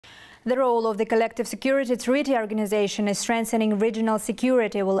The role of the Collective Security Treaty Organization in strengthening regional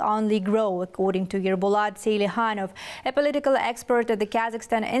security will only grow, according to Yerbulat Seylihanov, a political expert at the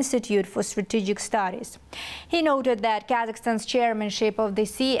Kazakhstan Institute for Strategic Studies. He noted that Kazakhstan's chairmanship of the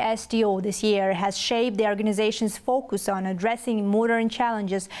CSTO this year has shaped the organization's focus on addressing modern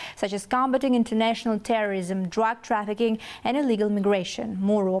challenges such as combating international terrorism, drug trafficking and illegal migration.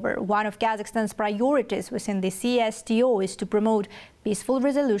 Moreover, one of Kazakhstan's priorities within the CSTO is to promote peaceful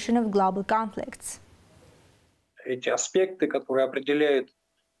resolution of global conflicts.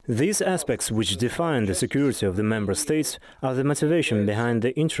 These aspects, which define the security of the member states, are the motivation behind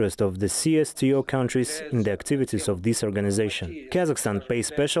the interest of the CSTO countries in the activities of this organization. Kazakhstan pays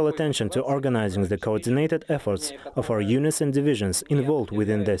special attention to organizing the coordinated efforts of our units and divisions involved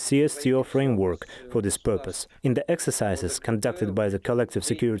within the CSTO framework for this purpose. In the exercises conducted by the Collective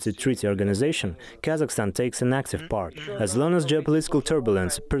Security Treaty Organization, Kazakhstan takes an active part. As long as geopolitical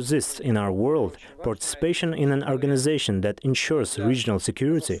turbulence persists in our world, participation in an organization that ensures regional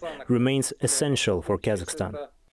security remains essential for Kazakhstan.